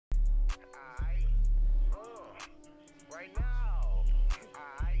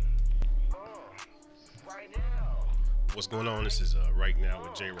What's going on? This is Right Now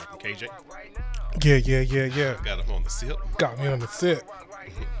with J Rock and KJ. Yeah. Got them on the sip. Got me on the set.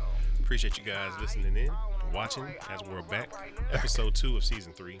 Appreciate you guys listening in, watching as we're back. Episode 2 of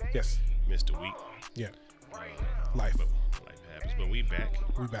season 3. Yes. Missed a week. Yeah. Life. But life happens. But we back.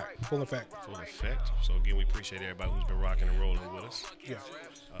 We back. Full effect. Full effect. So again, we appreciate everybody who's been rocking and rolling with us. Yeah.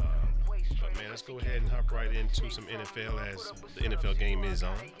 But man, let's go ahead and hop right into some NFL as the NFL game is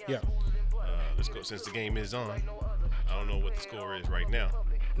on. Yeah. Let's go. Since the game is on, I don't know what the score is right now.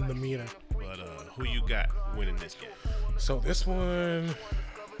 The meter. But who you got winning this game? So this one,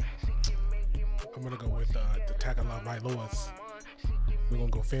 I'm gonna go with the Tagovailoa Lewis. We're gonna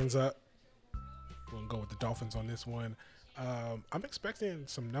go fins up. We're gonna go with the Dolphins on this one. I'm expecting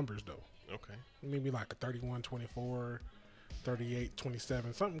some numbers though. Okay. Maybe like a 31-24,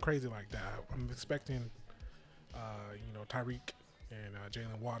 38-27, something crazy like that. I'm expecting, Tyreek and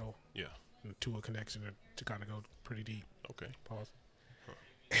Jalen Waddle. Yeah. And Tua connection to kind of go pretty deep. Okay. Pause. Huh.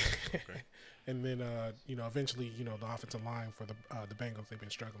 Okay. And then, eventually, the offensive line for the Bengals, they've been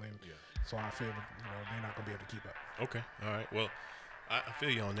struggling. Yeah. So I feel, they're not going to be able to keep up. Okay. All right. Well, I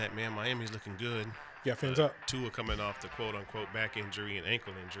feel you on that, man. Miami's looking good. Yeah, fins up. Tua coming off the quote-unquote back injury and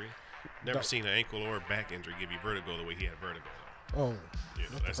ankle injury. Never seen an ankle or back injury give you vertigo the way he had vertigo. Oh, Yeah,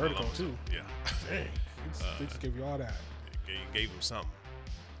 that's the vertigo, too. Yeah. Dang. They just give you all that. Gave him something.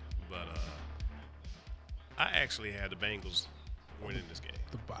 But I actually had the Bengals winning this game.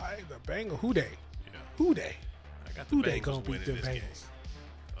 The Bengals, who they? Yeah. Who they? I got the Who they Bengals gonna beat winning them this game.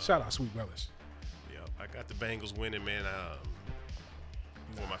 Bengals? Shout out Sweet Relish. Yeah, I got the Bengals winning, man.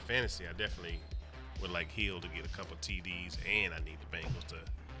 For my fantasy, I definitely would like Hill to get a couple TDs, and I need the Bengals to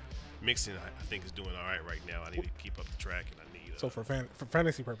Mixon. I think is doing all right now. I need to keep up the track, and I need So for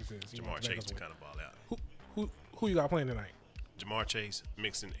fantasy purposes, Jamar Chase to kind of ball out. Who you got playing tonight? Jamar Chase,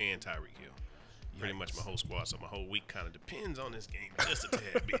 Mixon, and Tyreek Hill. Pretty much my whole squad, so my whole week kind of depends on this game just a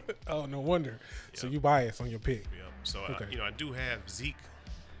tad bit. Oh, no wonder. Yeah. So you bias on your pick. Yeah. So Okay. I do have Zeke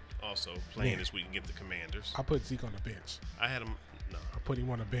also playing this week against the Commanders. I put Zeke on the bench. I had him. No. I put him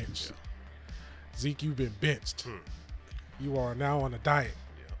on the bench. Yeah. Zeke, you've been benched. You are now on a diet.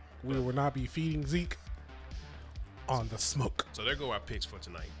 Yeah. We will not be feeding Zeke on the smoke. So there go our picks for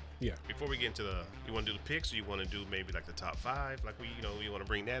tonight. Yeah. Before we get into you want to do the picks, or you want to do maybe like the top 5? Like you want to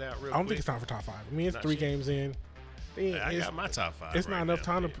bring that out real quick? I don't think it's time for top 5. I mean, it's Not 3 yet. games in. I got my top 5. It's right not enough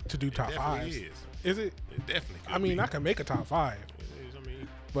now. time to do top It 5s. definitely Is it? It definitely could I mean, be. I can make a top 5, It is, I mean,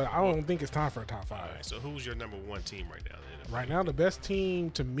 but I don't think it's time for a top 5. all right, so who's your number 1 team right now? Right now, the best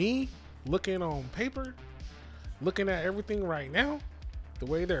team to me, looking on paper, looking at everything right now, the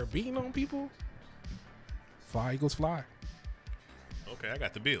way they're beating on people, Fly Eagles Fly. Okay, I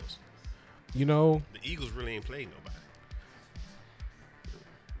got the Bills. The The Eagles really ain't played nobody.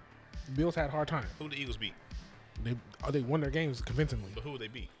 Bills had a hard time. Who the Eagles beat? They won their games convincingly. But who they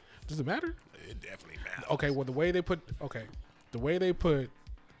beat? Does it matter? It definitely matters. Okay, well the way they put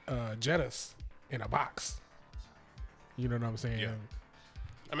Jettas in a box. You know what I'm saying? Yeah.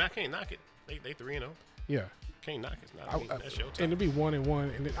 I mean, I can't knock it. They 3-0. Yeah. Can't knock it. It's not, that's your time. And it'd be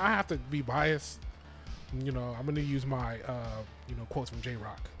 1-1, and then I have to be biased. I'm gonna use my quotes from J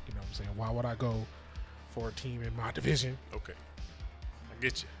Rock. You know what I'm saying? Why would I go for a team in my division? Okay. I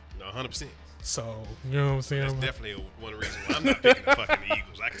get you. No, 100%. So, you know what I'm saying? That's definitely one reason why I'm not picking the fucking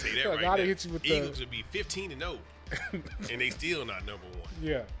Eagles. I can tell you that I right gotta now. hit you with Eagles would be 15-0, and they still not number 1.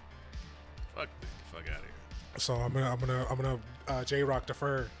 Yeah. Fuck out of here. So I'm gonna J Rock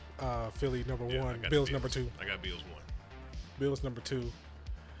defer Philly number Yeah, I 1, got the Bills number 2. I got Bills 1. Bills number 2.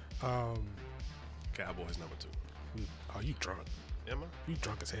 Cowboys number 2. Oh, you drunk? Emma, You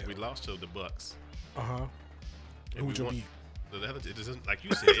drunk as hell? we lost to the Bucks. And And who'd we you won- beat? The other, it doesn't, like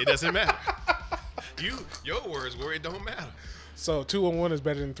you said, it doesn't matter. Your words were it don't matter. So 2-1 is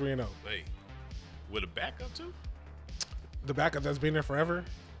better than 3-0. Hey, with a backup too? The backup that's been there forever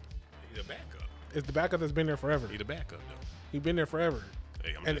He the backup. is the backup that's been there forever. He the backup though. He's been there forever.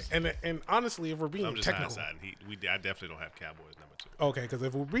 Hey, And honestly, if we're being I'm just technical, hindsighting. I definitely don't have Cowboys number 2. okay, because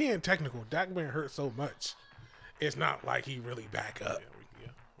if we're being technical, Dak been hurt so much, it's not like he really back up. Yeah.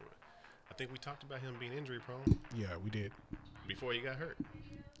 I think we talked about him being injury prone Yeah, we did. before he got hurt.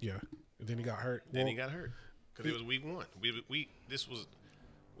 Yeah, and then he got hurt. Then he got hurt because it was week 1. We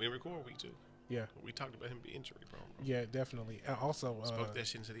didn't record week 2. Yeah, We talked about him being injury prone. yeah, definitely. And also, Spoke that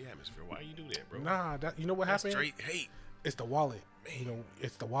shit into the atmosphere. Why you do that, bro? nah, you know what That's happened? straight hate. It's the wallet.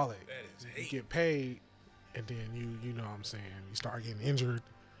 It's the wallet. That is You hate. get paid, and then you know what I'm saying, you start getting injured.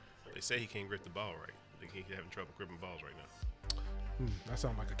 They say he can't grip the ball right. I think he's having trouble gripping balls right now. That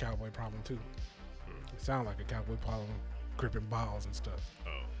sounds like a Cowboy problem too. It sounds like a Cowboy problem, gripping balls and stuff. Oh,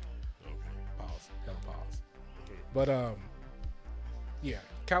 okay. Balls, hella balls. But yeah,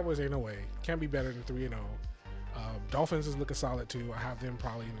 Cowboys ain't no way. Can't be better than 3-0. Dolphins is looking solid too. I have them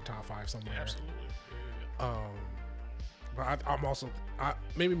probably in the top 5 somewhere. Absolutely. Yeah. But I'm also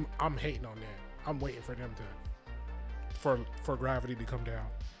maybe I'm hating on that. I'm waiting for them to for gravity to come down.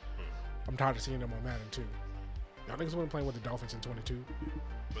 I'm tired of seeing them on Madden too. Y'all niggas want to play with the Dolphins in 22.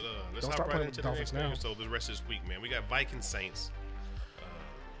 But let's Don't hop start right playing into with the the next Dolphins game. now. So the rest of this week, man, we got Vikings Saints.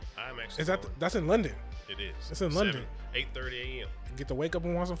 I'm actually. Is that's in London? It is. It's in London. 8:30 a.m. Get to wake up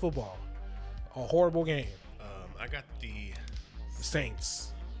and watch some football. A horrible game. I got the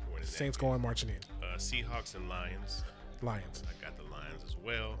Saints. what is that Saints game? going marching in. Seahawks and Lions. Lions. I got the Lions as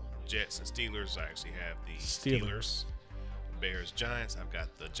well. Jets and Steelers. I actually have the Steelers. Bears, Giants. I've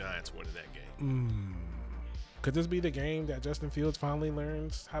got the Giants winning that game. Could this be the game that Justin Fields finally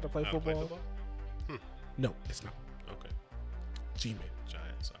learns how to play How to football? play football? No, it's not. Okay. G-Man.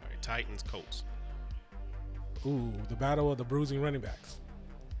 Giants. All right. Titans, Colts. Ooh, the battle of the bruising running backs.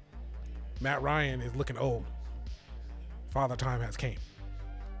 Matt Ryan is looking old. Father time has came.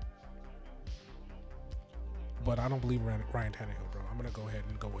 But I don't believe Ryan Tannehill, bro. I'm gonna go ahead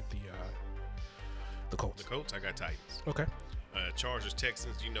and go with the Colts. The Colts. I got Titans. Okay. Chargers,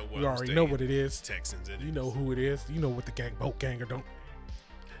 Texans. You know what? You I'm already staying. know what it is. Texans. You know who it is. You know what the gang, boat gang or don't.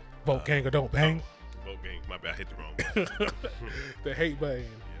 Boat gang or don't bang. Boat gang. My bad. I hit the wrong button. The hate button.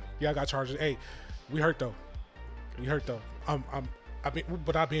 Yeah, I got Chargers. Hey, we hurt though. We hurt though. I've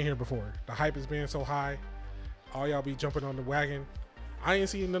been here before. The hype has been so high. All y'all be jumping on the wagon. I ain't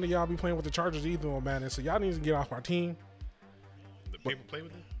seeing none of y'all be playing with the Chargers either on Madden. So y'all need to get off our team. The people play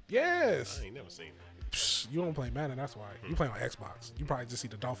with them? Yes. I ain't never seen that. Psh, you don't play Madden. That's why. You play on Xbox. You probably just see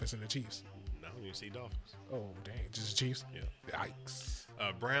the Dolphins and the Chiefs. No, you see Dolphins. Oh dang, just the Chiefs. Yeah. Yikes.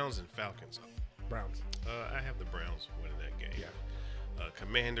 Browns and Falcons. Browns. I have the Browns winning that game. Yeah.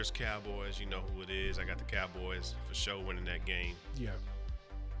 Commanders, Cowboys. You know who it is. I got the Cowboys for sure winning that game. Yeah.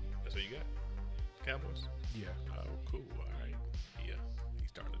 That's what you got? Cowboys? Yeah. Oh, cool. All right. Yeah. He's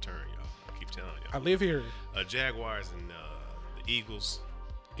starting to turn, y'all. I keep telling I y'all. live here. Jaguars and the Eagles.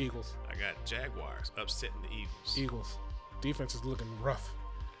 Eagles. I got Jaguars upsetting the Eagles. Eagles. Defense is looking rough.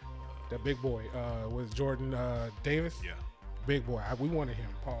 That big boy was Jordan Davis. Yeah. Big boy. We wanted him.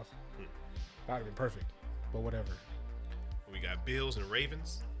 Pause. That'd have been perfect. But whatever. We got Bills and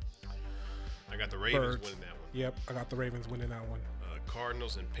Ravens. I got the Ravens Birds. winning that one. Yep, I got the Ravens winning that one.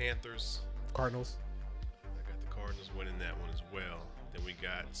 Cardinals and Panthers. Cardinals. I got the Cardinals winning that one as well. Then we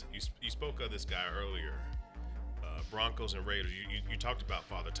got you spoke of this guy earlier. Broncos and Raiders. You talked about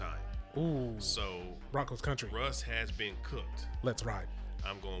Father Time. Ooh. So Broncos country. Russ has been cooked. Let's ride.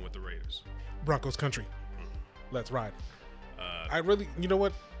 I'm going with the Raiders. Broncos country. Let's ride. I really, you know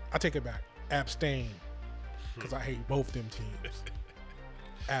what? I take it back. Abstain. Because I hate both them teams.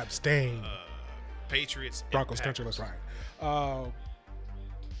 Abstain. Patriots. And Broncos Packers. country. Let's ride.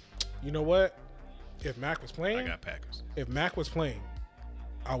 You know what? If Mac was playing, I got Packers. If Mac was playing,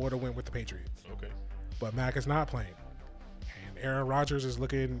 I would have went with the Patriots. Okay. But Mac is not playing, and Aaron Rodgers is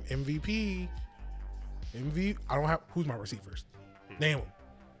looking MVP. I don't have who's my receivers. Name them.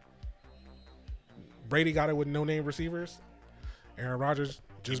 Brady got it with no name receivers. Aaron Rodgers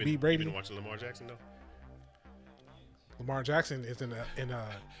just beat Brady. You been watching Lamar Jackson though? Lamar Jackson is in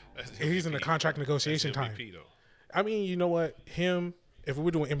That's he's in a MVP. contract negotiation That's time. MVP, though. I mean, you know what? Him, if we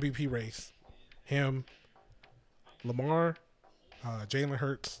were doing MVP race, him, Lamar, Jalen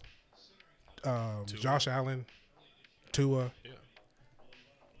Hurts, Josh Allen, Tua, Yeah.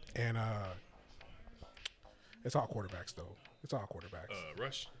 and it's all quarterbacks though. It's all quarterbacks.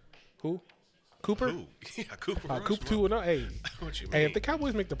 Rush. Who? Cooper? Who? Yeah, Cooper Rush. Cooper bro. 2 and 0. Hey, What you mean? hey, if the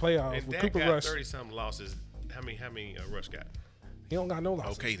Cowboys make the playoffs and with Dak Cooper got Rush, 30-something losses. How many Rush got? he don't got no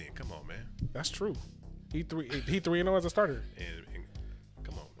losses. Okay, then. Come on, man. That's true. He 3-0 as a starter. And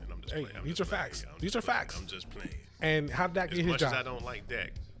come on, man. I'm just Hey, playing. I'm these just are playing. facts. I'm These just are playing. facts. I'm just playing. And how did Dak As get his much as I job? don't like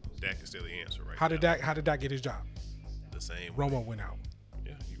Dak, Dak is still the answer right How now. did Dak get his job? The same way. Romo went out.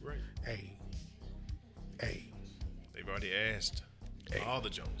 Yeah, you're right. Hey. They've already asked all the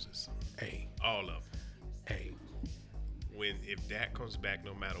Joneses. All of them. If Dak comes back,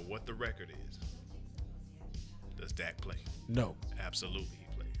 no matter what the record is, does Dak play? No. Absolutely, he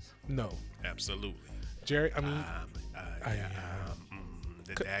plays. No. Absolutely. Jerry, I mean,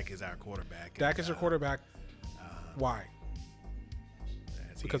 Dak is our quarterback. Dak is your quarterback. Why?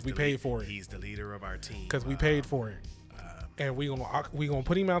 Because we paid for it. He's the leader of our team. Because we paid for it. And we gonna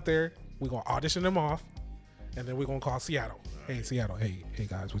put him out there. We're gonna audition him off, and then we're gonna call Seattle. Hey, Seattle. Hey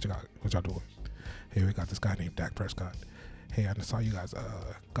guys, what y'all doing? Hey, we got this guy named Dak Prescott. Hey, I saw you guys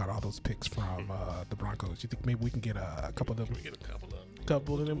got all those picks from the Broncos. You think maybe we can get a couple of them? Can we get a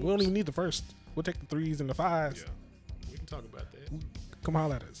couple of them? We don't even need the first. We'll take the 3s and the 5s. Yeah. talk about that. Come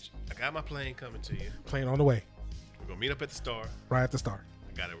holler at us. I got my plane coming to you. Plane on the way. We're gonna meet up at the Star. Right at the Star.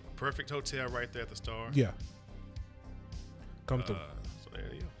 I got a perfect hotel right there at the Star. Yeah. Come through. So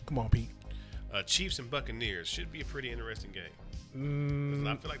there you go. Come on, Pete. Chiefs and Buccaneers should be a pretty interesting game.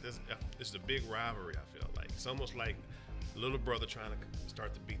 I feel like this is a big rivalry. I feel like it's almost like little brother trying to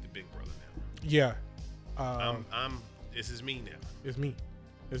start to beat the big brother now. Yeah. This is me now. It's me.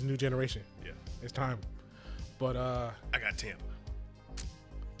 It's new generation. Yeah. It's time. But I got Tampa.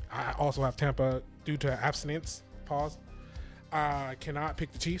 I also have Tampa due to abstinence. Pause. I cannot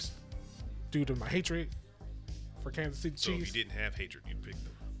pick the Chiefs due to my hatred for Kansas City So Chiefs. if you didn't have hatred, you'd pick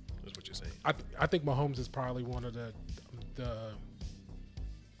them. That's what you're saying. I think Mahomes is probably one of the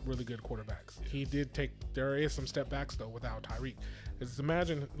really good quarterbacks. Yeah. He did take. There is some step backs though without Tyreek. Just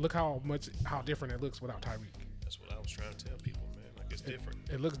imagine, look how different it looks without Tyreek. That's what I was trying to tell people, man. Like it's different.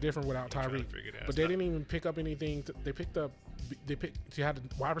 It looks different without Trying to Tyreek. figure it out. But they didn't even pick up anything. You had a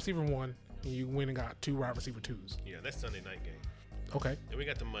wide receiver 1, and you went and got 2 wide receiver 2s. Yeah, that's Sunday night game. Okay. Then we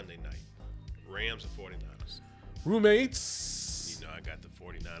got the Monday night. Rams and 49ers. Roommates. You know, I got the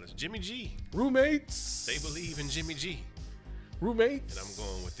 49ers. Jimmy G. Roommates. They believe in Jimmy G. Roommates. And I'm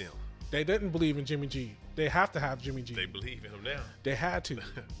going with them. They didn't believe in Jimmy G. They have to have Jimmy G. They believe in him now. They had to.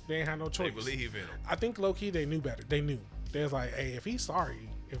 They ain't had no choice. They believe in him. I think low-key they knew better. They knew. They was like, hey, if he's sorry,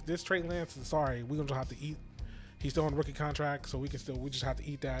 if this Trey Lance is sorry, we're going to have to eat. He's still on a rookie contract, so we just have to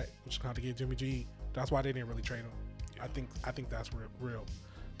eat that. We just have to get Jimmy G. That's why they didn't really trade him. Yeah. I think that's real.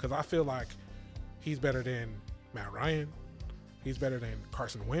 Because I feel like he's better than Matt Ryan. He's better than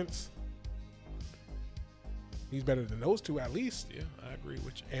Carson Wentz. He's better than those two at least. Yeah, I agree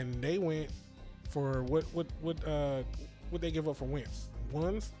with you. And they went for what they give up for Wentz?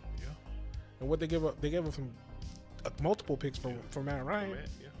 Ones? Yeah. And what they give up? They gave up some multiple picks for Matt Ryan.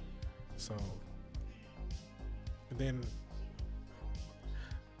 Yeah. So, and then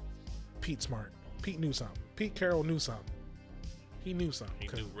Pete Smart. Pete knew something. Pete Carroll knew something. He knew something. He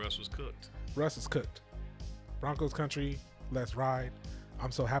knew Russ was cooked. Russ is cooked. Broncos country, let's ride.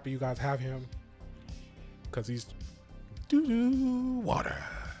 I'm so happy you guys have him because he's doo-doo water.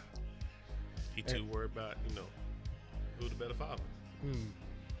 He too worried about, who the better father.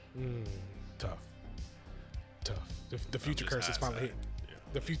 Tough. The future curse is finally hit. Yeah.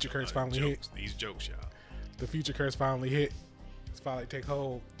 The future curse finally hit. These jokes, y'all. The future curse finally hit. It's finally take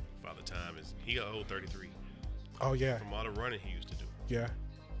hold. Father Time he got old 33. Oh yeah. From all the running he used to do. Yeah.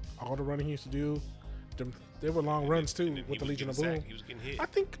 All the running he used to do. They were long runs too with the Legion of Boom. He was getting hit. I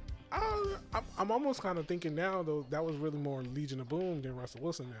think I'm almost kind of thinking now though that was really more Legion of Boom than Russell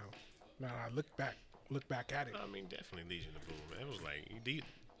Wilson now. Now I look back at it. I mean, definitely Legion of Boom. Man. It was like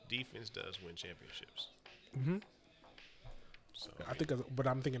defense does win championships. Mm-hmm. So but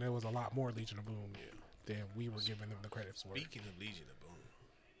I'm thinking it was a lot more Legion of Boom than we were giving them the credit for. Speaking of Legion of Boom,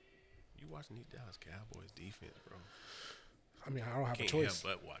 you watching these Dallas Cowboys defense, bro? I mean, I don't have Can't a choice.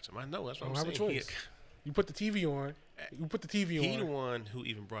 Help but watch them. I know that's what I I'm don't saying. have a choice. You put the TV on. He the one who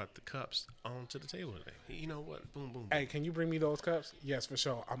even brought the cups onto the table today. You know what? Boom, boom. Hey, can you bring me those cups? Yes, for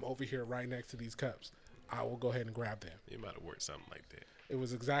sure. I'm over here right next to these cups. I will go ahead and grab them. You might have worked something like that. It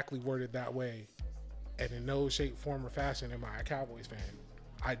was exactly worded that way, and in no shape, form, or fashion am I a Cowboys fan.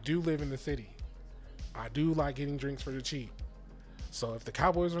 I do live in the city. I do like getting drinks for the cheap. So if the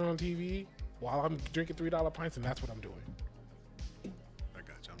Cowboys are on TV while I'm drinking $3 pints, then that's what I'm doing. I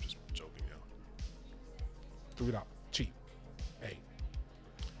got you. I'm just joking, y'all. $3 cheap. Hey,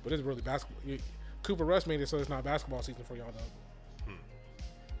 but it's really basketball. Cooper Rush made it so it's not basketball season for y'all though.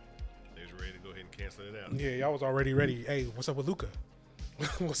 They was ready to go ahead and cancel it out. Yeah, y'all was already ready. Hey, what's up with Luka?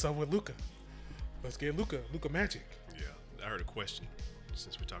 What's up with Luka? Let's get Luka Magic. Yeah, I heard a question.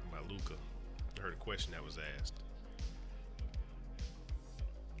 Since we're talking about Luka, I heard a question that was asked.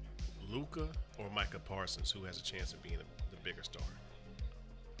 Luka or Micah Parsons, who has a chance of being the bigger star?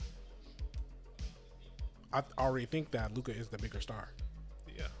 I already think that Luka is the bigger star.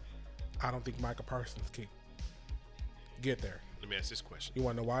 Yeah. I don't think Micah Parsons can get there. Let me ask this question. You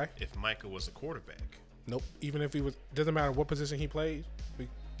want to know why? If Micah was a quarterback. Nope. Even if he was, doesn't matter what position he played.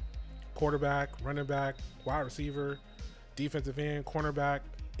 Quarterback, running back, wide receiver, defensive end, cornerback,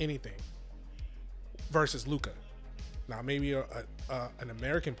 anything. Versus Luka. Now maybe an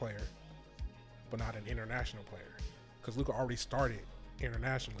American player, but not an international player, because Luka already started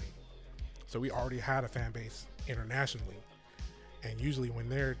internationally, so we already had a fan base internationally. And usually when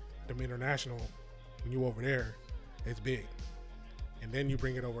they're them international, when you over there, it's big. And then you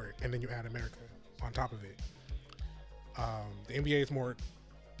bring it over, and then you add America on top of it. The NBA is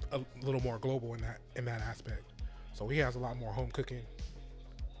a little more global in that aspect. So he has a lot more home cooking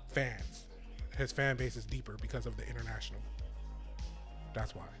fans. his fan base is deeper because of the international.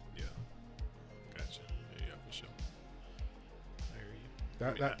 That's why. Yeah. Gotcha. Yeah, for sure. I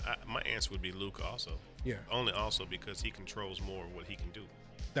hear you. My answer would be Luke also. Yeah. Only also because he controls more of what he can do.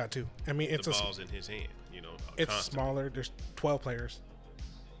 That too. I mean, it's the ball's in his hand. You know, it's smaller. There's 12 players,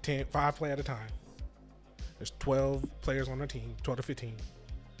 5 play at a time. There's 12 players on the team, 12 to 15.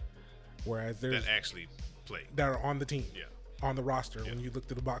 Whereas there's that actually play that are on the team. Yeah. On the roster, yeah. when you look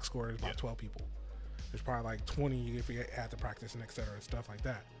through the box score, there's about 12 people. There's probably like 20 if you add the practice and et cetera and stuff like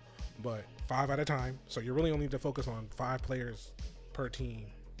that. But 5 at a time. So you really only need to focus on 5 players per team,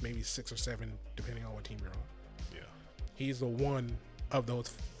 maybe 6 or 7, depending on what team you're on. Yeah. He's the one of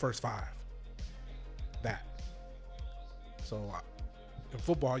those first 5. That. So in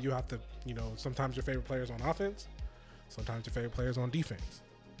football, you have to, you know, sometimes your favorite players on offense, sometimes your favorite players on defense.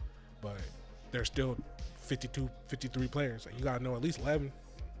 But there's still 52, 53 players. You got to know at least 11,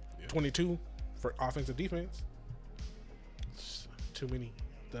 22 for offense and defense. It's too many.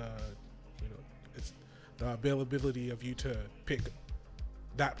 It's the availability of you to pick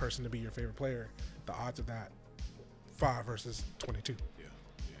that person to be your favorite player. The odds of that 5 versus 22. Yeah.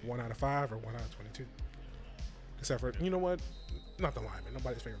 1 out of 5 or 1 out of 22. Except for, you know what? Not the lineman.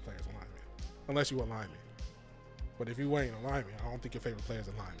 Nobody's favorite player is a lineman. Unless you a lineman. But if you ain't a lineman, I don't think your favorite player is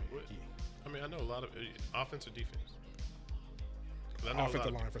a lineman. Yeah. I mean, I know a lot of offense or defense.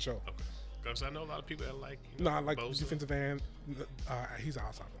 Offensive line for sure. Okay. Because I know a lot of people that like. I like Bosa. Defensive end. He's an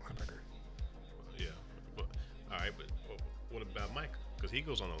outside linebacker. Yeah. But, all right, but what about Mike? Because he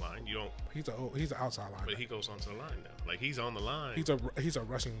goes on the line. You don't. He's an outside linebacker. But he goes onto the line now. Like he's on the line. He's a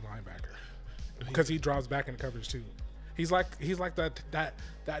rushing linebacker. Because he drops back in the coverage too. He's like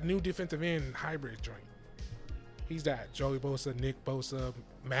that new defensive end hybrid joint. He's that Joey Bosa, Nick Bosa,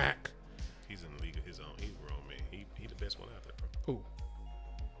 Mac. He's in the league of his own. He's grown, man. He the best one out there, bro. Who?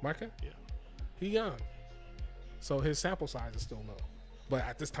 Micah? Yeah. He young, so his sample size is still low. But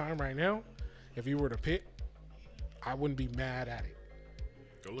at this time right now, if you were to pick, I wouldn't be mad at it.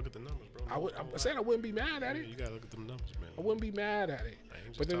 Go look at the numbers, bro. I'm saying I wouldn't be mad at it. You gotta look at the numbers, man. I wouldn't be mad at it. I ain't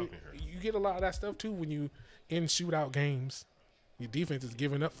just but then talking you get a lot of that stuff too when you in shootout games. Your defense is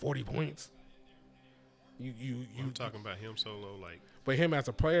giving up 40 points. You I'm talking about him solo, like. But him as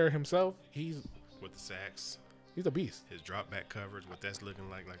a player himself, he's with the sacks. He's a beast. His drop back coverage, what that's looking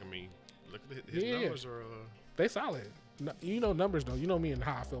like. Like I mean, look at his numbers are. They solid. You know numbers though. You know me and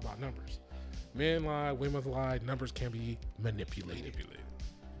how I feel about numbers. Men lie, women lie. Numbers can be manipulated.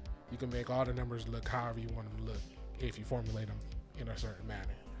 You can make all the numbers look however you want them to look if you formulate them in a certain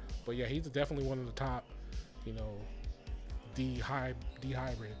manner. But yeah, he's definitely one of the top, D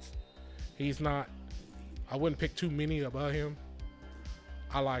hybrids. He's not. I wouldn't pick too many above him.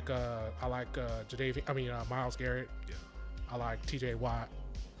 I like Myles Garrett. Yeah. I like T.J. Watt,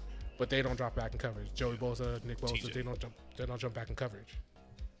 but they don't drop back in coverage. Joey Bosa, Nick Bosa, TJ. They don't jump back in coverage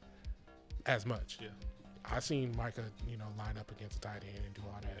as much. Yeah. I seen Micah, line up against a tight end and do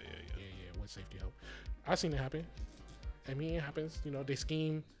all that. Yeah, with safety help. I seen it happen. I mean, it happens. They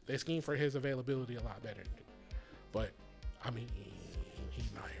scheme for his availability a lot better. But I mean,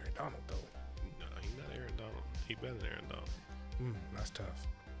 he's not Aaron Donald though. No, he's not Aaron Donald. He better than Aaron Donald. That's tough.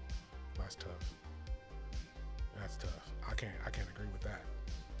 I can't agree with that.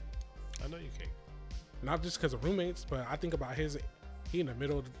 I know you can't. Not just because of roommates, but I think about he in the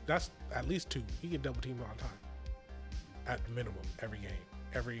middle. That's at least 2. He get double teamed all the time. At the minimum, every game,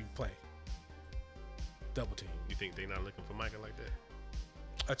 every play. Double team. You think they not looking for Micah like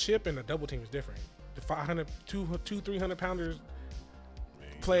that? A chip and a double team is different. The 300 pounders.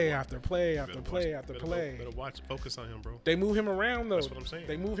 Play after play after play after play. Better watch. Focus on him, bro. They move him around though. That's what I'm saying.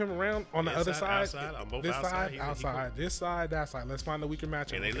 They move him around on the other side. Outside, on both this outside, side, outside. This side, that side. Let's find the weaker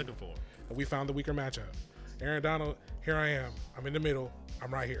matchup. And they looking for him. And we found the weaker matchup. Aaron Donald, here I am. I'm in the middle.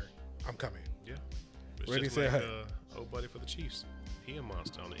 I'm right here. I'm coming. Yeah. It's Ready, just set, like, hey. Old buddy for the Chiefs. He a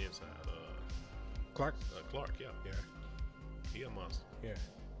monster on the inside. Clark? Clark, yeah. Yeah. He a monster. Yeah.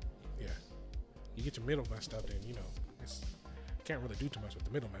 Yeah. You get your middle messed up, then, you can't really do too much with the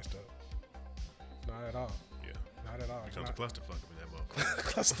middle messed up. Not at all. Yeah. Not at all. Becomes a clusterfuck in that motherfucker.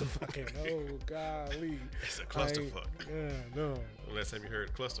 Clusterfucking. Oh, golly. It's a clusterfuck. Yeah, no. Last time you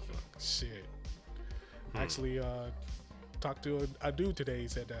heard clusterfuck. Shit. Actually, talked to a dude today. He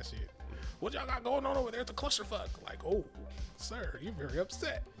said that shit. What y'all got going on over there? It's a clusterfuck. Like, oh, sir, you're very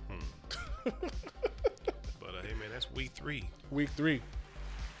upset. But hey, man, that's week 3. Week 3.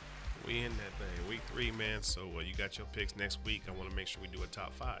 We in that thing. Week 3, man. So you got your picks next week. I want to make sure we do a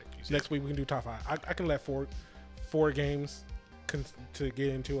top 5. Next week we can do top 5. I can let four games to get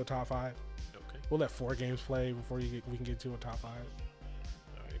into a top 5. Okay. We'll let 4 games play before we can get to a top 5. All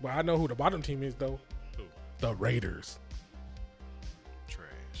right, But I know who the bottom team is though. Who? The Raiders.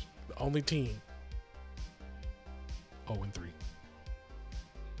 Trash. The only team. 0-3.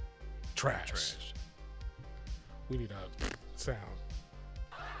 Trash. We need a sound.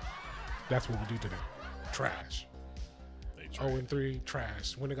 That's what we do to them. Trash. 0-3,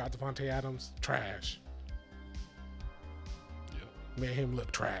 trash. When they got Devontae Adams, trash. Yep. Made him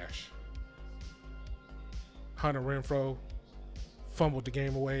look trash. Hunter Renfro fumbled the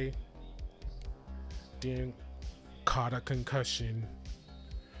game away. Then caught a concussion.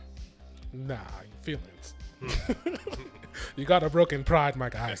 Nah, your feelings. You got a broken pride, my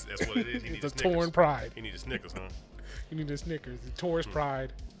guy. That's what it is. He needs a torn pride. He needs a Snickers, huh? You need a Snickers. He tore his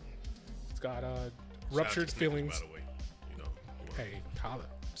pride. It's got ruptured feelings. By the way, Hey, holla.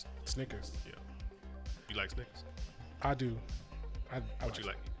 Snickers. Yeah. You like Snickers? I do. What you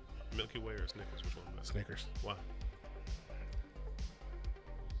like? Milky Way or Snickers? Which one? Snickers. Why?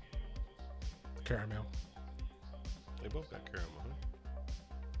 Caramel. They both got caramel, huh?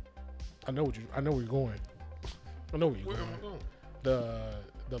 I know where you're going. I know where you're Where going. am I going?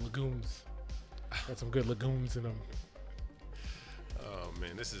 The legumes. Got some good legumes in them. Oh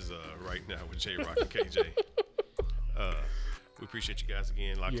man, this is right now with J Rock and KJ. We appreciate you guys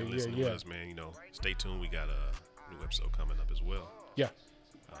again. Locked in listening with us, man. Stay tuned. We got a new episode coming up as well. Yeah.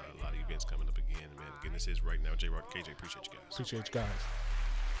 A lot of events coming up again, man. Again, this is right now J Rock and KJ. Appreciate you guys. Appreciate you guys.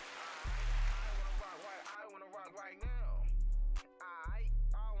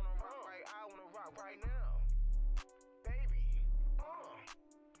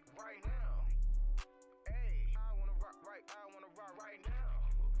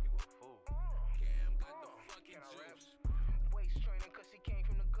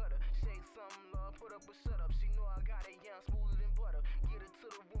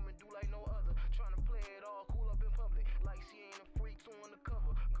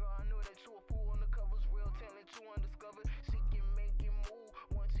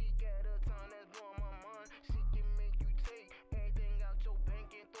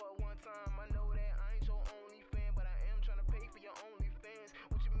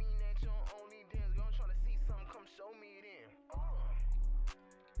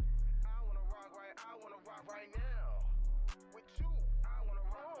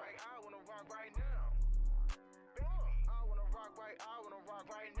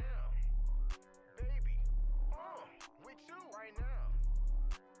 Right now, baby, with you right now.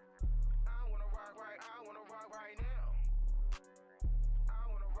 I wanna rock right now.